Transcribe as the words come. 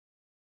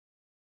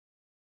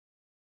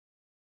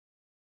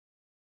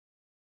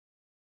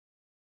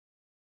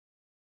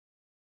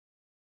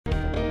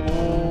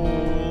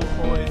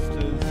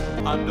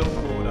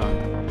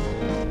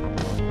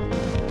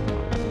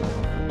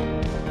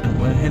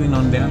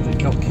heading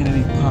down to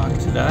Kennedy Park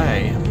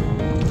today.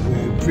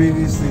 Where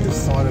previously the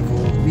site of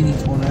all mini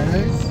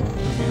tornadoes.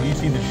 You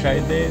see the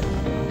shade there?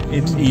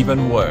 It's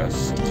even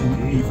worse. It's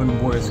in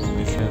even worse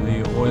condition.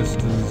 The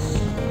oysters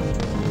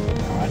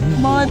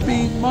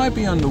might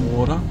be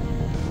underwater.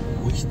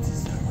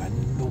 Oysters are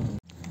underwater.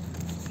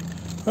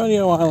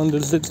 Radio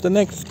Islanders, it's the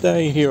next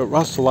day here at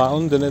Russell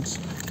Island and it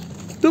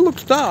still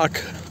looks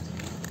dark.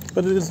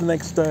 But it is the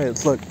next day.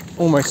 It's like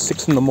almost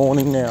 6 in the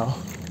morning now.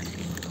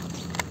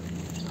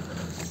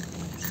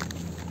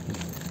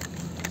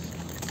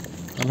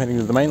 I'm heading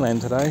to the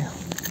mainland today.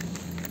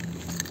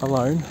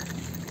 Alone.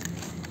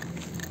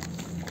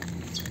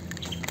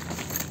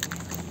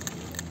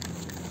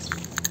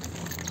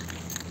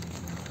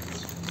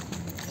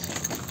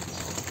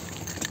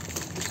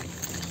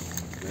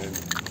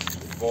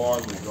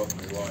 Finally got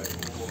me way all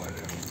the way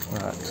down.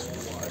 Right.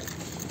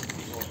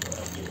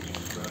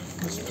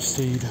 Let's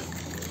proceed.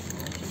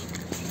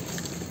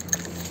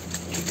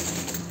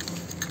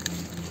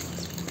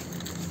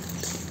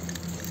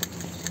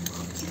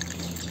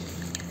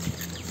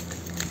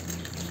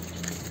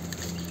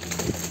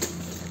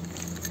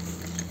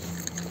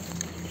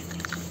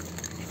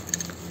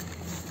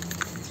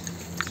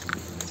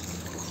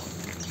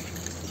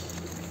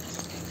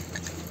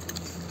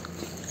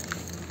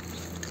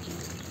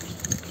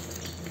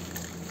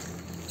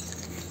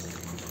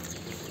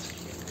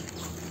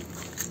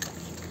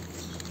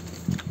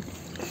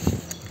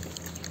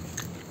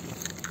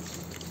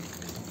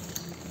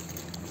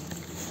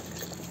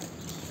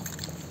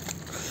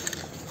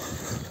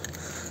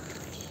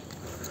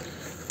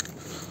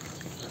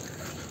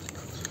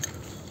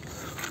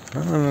 I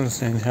don't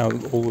understand how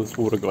all this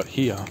water got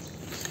here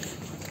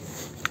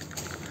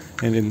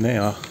and in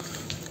there.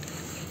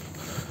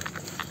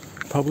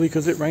 Probably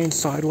because it rained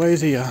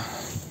sideways here.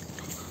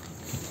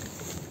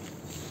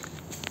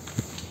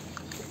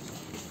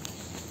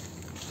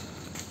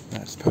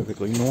 That's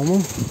perfectly normal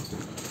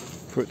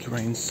for it to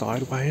rain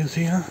sideways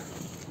here,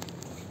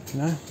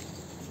 you know.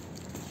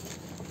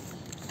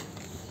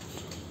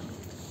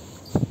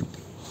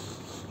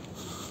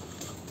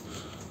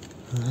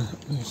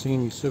 You see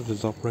any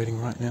servers operating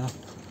right now?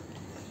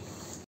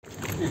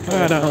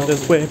 Alright,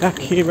 Islanders, we're back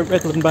here at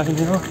Redland Bay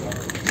now.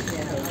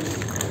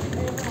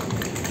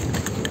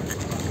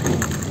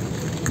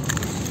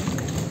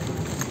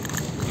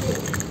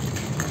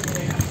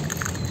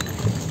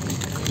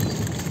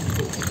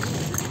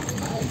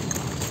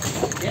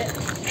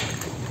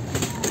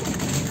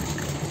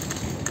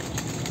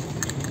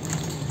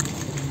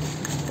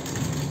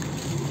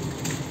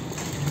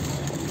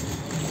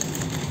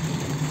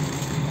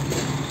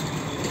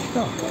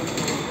 Oh,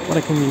 what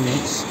a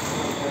convenience.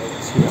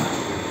 It's here.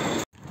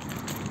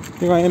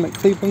 Here I am at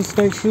Cleveland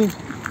Station.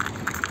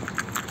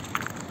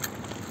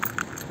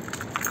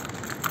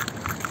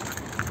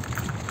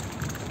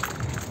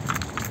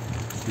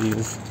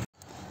 Cheers.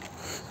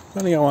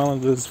 Radio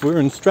Islanders, we're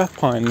in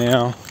Strathpine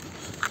now.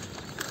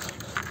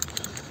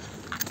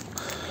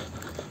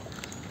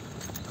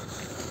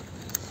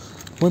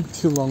 Won't be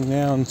too long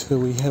now until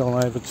we head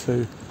on over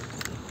to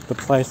the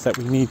place that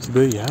we need to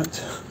be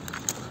at.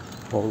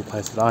 Or the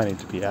place that I need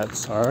to be at,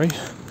 sorry.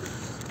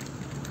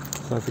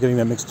 Sorry for getting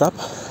that mixed up.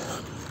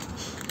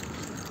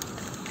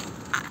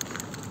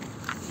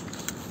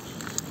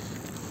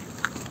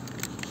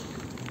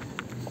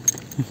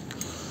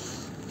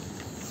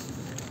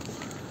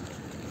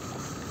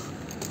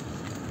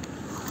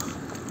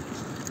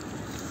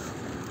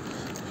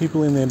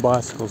 People in their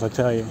bicycles, I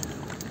tell you.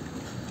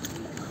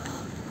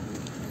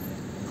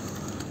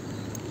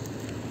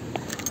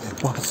 Their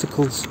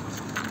bicycles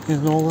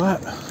and all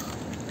that.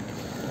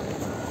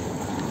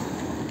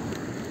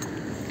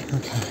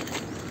 Okay,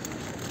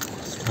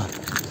 let's go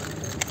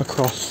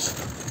across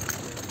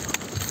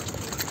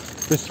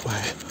this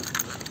way.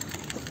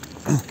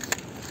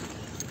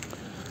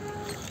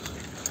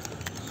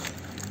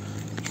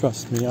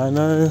 Trust me, I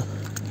know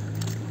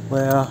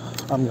where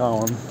I'm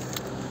going.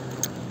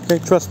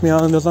 Okay, trust me,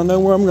 Islanders, I know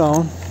where I'm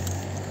going.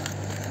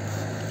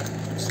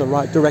 It's the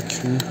right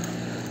direction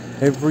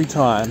every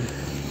time.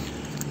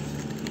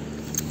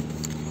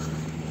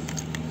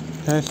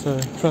 Okay, so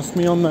trust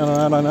me on that,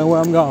 alright? I know where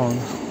I'm going.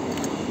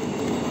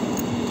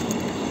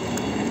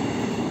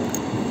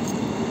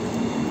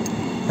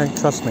 Okay,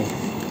 trust me.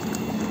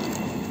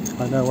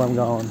 I know where I'm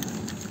going.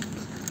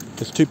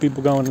 There's two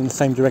people going in the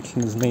same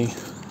direction as me.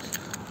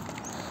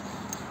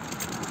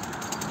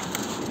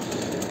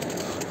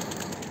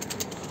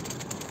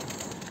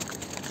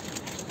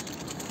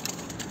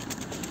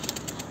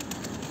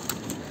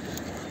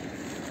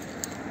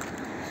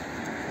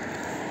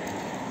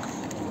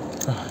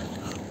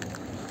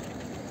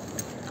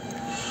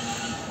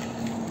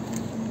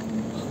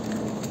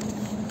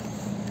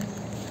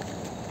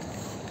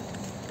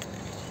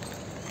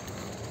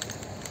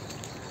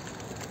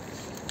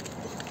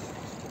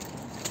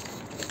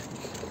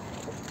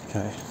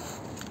 Okay.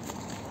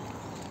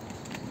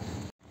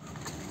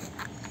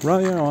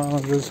 Radio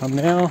Islanders, I'm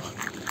now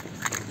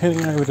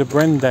heading over to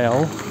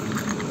Brendale.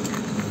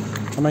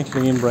 I'm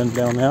actually in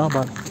Brendale now,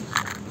 but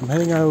I'm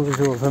heading over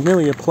to a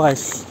familiar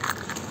place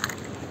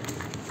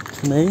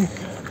to me.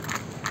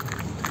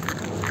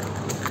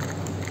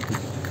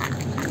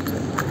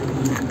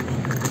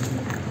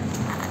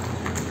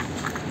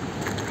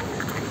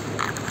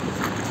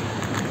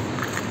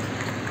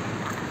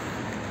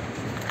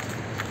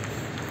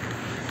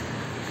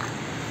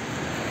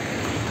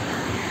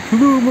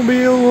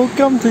 Bluemobile will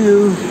come to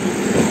you.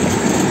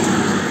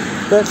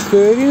 That's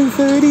 30,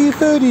 30,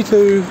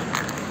 32.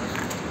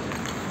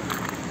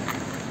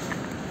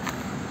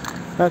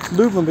 That's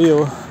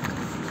Bluemobile.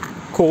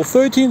 Call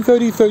 13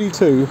 30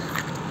 32.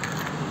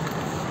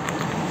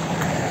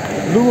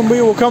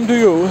 Bluemobile will come to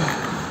you.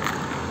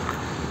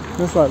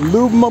 That's right,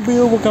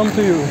 Bluemobile will come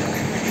to you.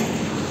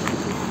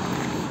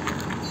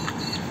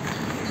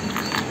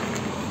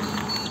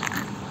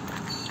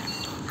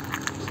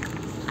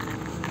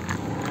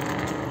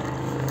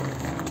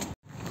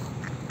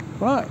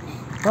 Right,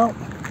 well,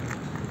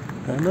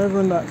 I'm over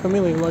in that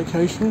familiar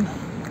location.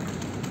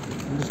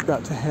 I'm just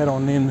about to head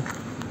on in.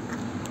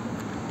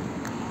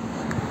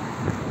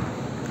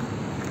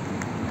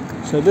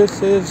 So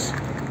this is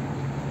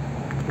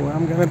where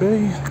I'm going to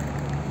be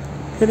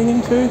heading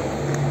into.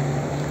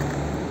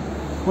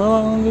 Well,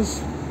 Islanders,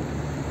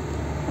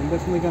 I'm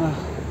definitely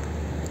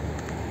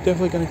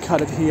going to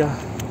cut it here.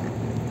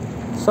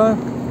 So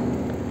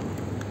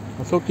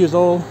I'll talk to you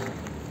all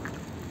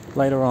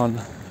later on.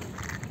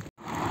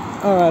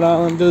 Alright,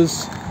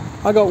 Islanders,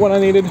 I got what I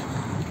needed.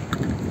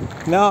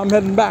 Now I'm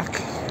heading back.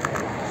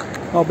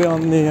 I'll be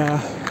on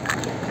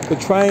the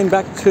train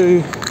back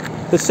to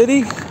the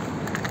city,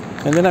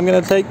 and then I'm going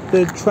to take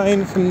the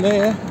train from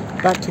there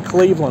back to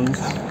Cleveland.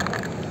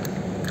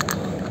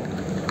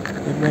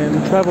 And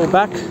then travel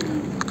back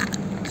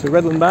to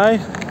Redland Bay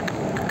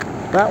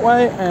that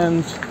way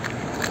and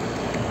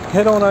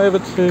head on over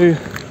to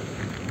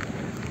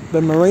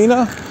the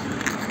marina.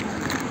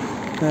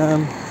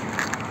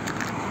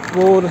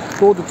 Board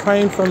the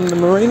train from the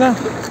marina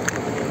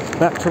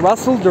back to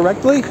Russell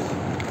directly,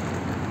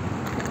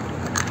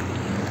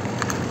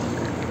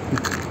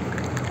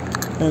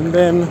 and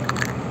then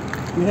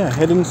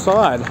head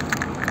inside.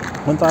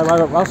 Once I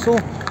arrive at Russell,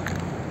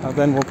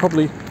 then we'll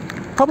probably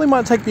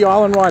might take the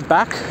island ride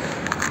back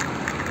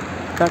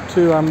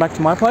to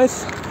my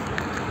place,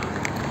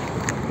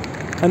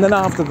 and then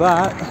after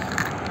that,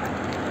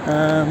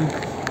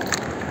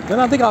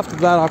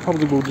 I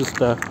probably will just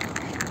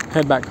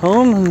head back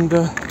home and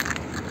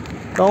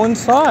go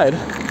inside.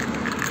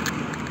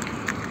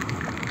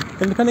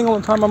 And depending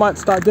on the time I might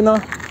start dinner,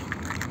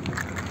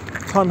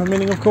 time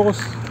permitting of course.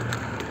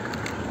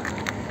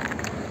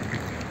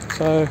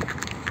 So,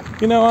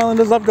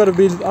 Islanders, I've got a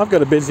busy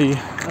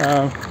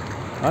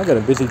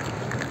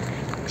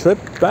trip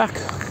back.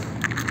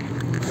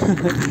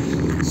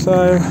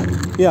 So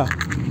yeah.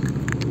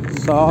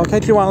 So I'll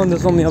catch you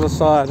Islanders on the other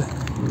side.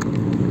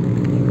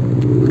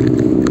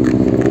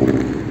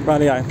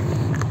 Rightio.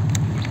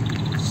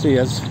 See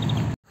yas.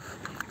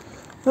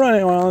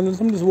 Right,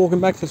 Islanders, I'm just walking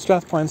back to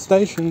Strathpine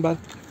Station, but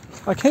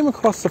I came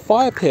across the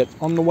fire pit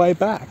on the way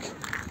back.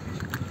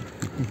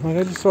 Like,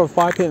 I just saw a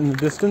fire pit in the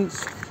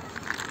distance.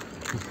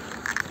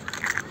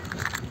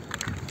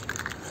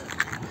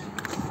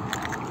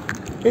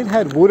 It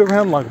had wood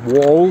around like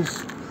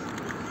walls.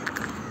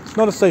 It's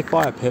not a safe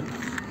fire pit,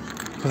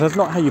 because that's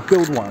not how you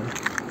build one.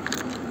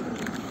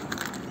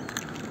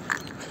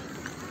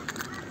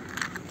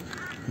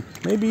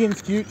 Maybe in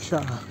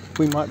future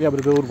we might be able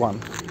to build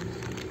one,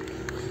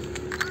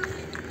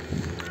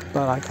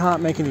 but I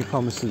can't make any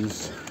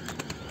promises.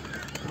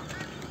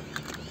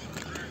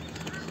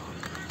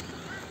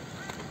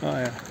 Oh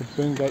yeah, the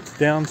boom gate's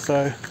down,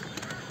 so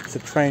it's a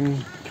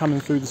train coming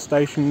through the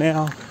station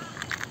now.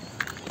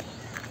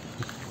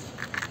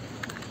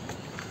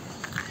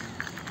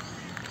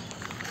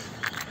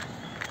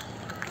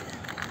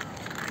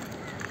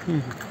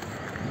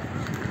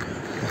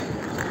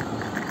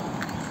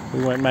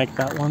 We won't make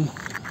that one,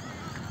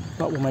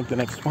 but we'll make the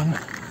next one.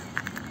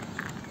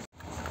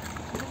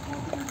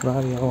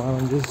 Rightio,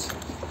 Islanders.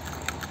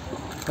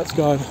 Let's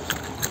go.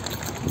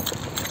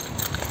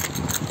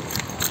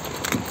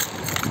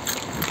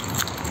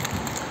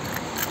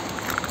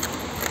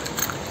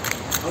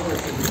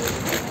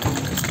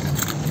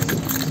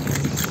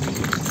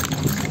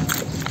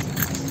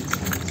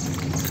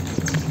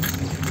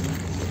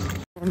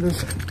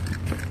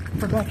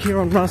 We're back here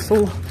on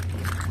Russell,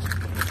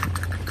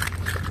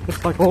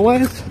 just like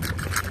always.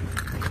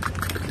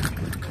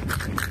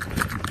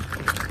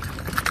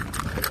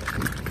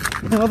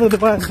 Now the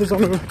device is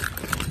on an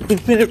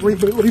infinite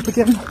reboot loop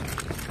again.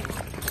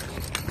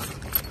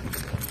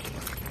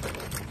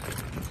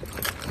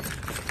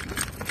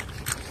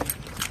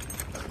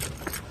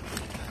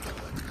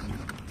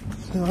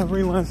 So I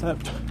realised that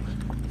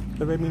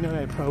the Redmi Note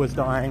 8 Pro is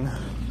dying.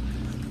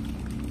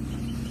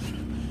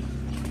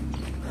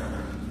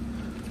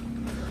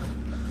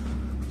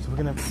 We're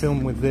gonna have to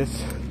film with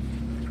this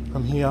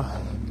from here.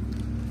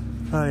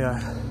 Oh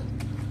yeah.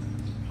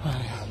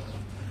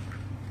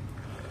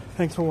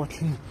 Thanks for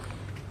watching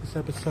this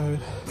episode.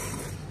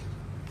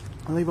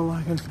 Leave a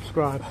like and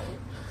subscribe.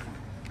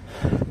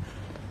 And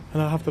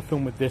I'll have to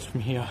film with this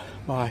from here.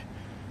 Bye.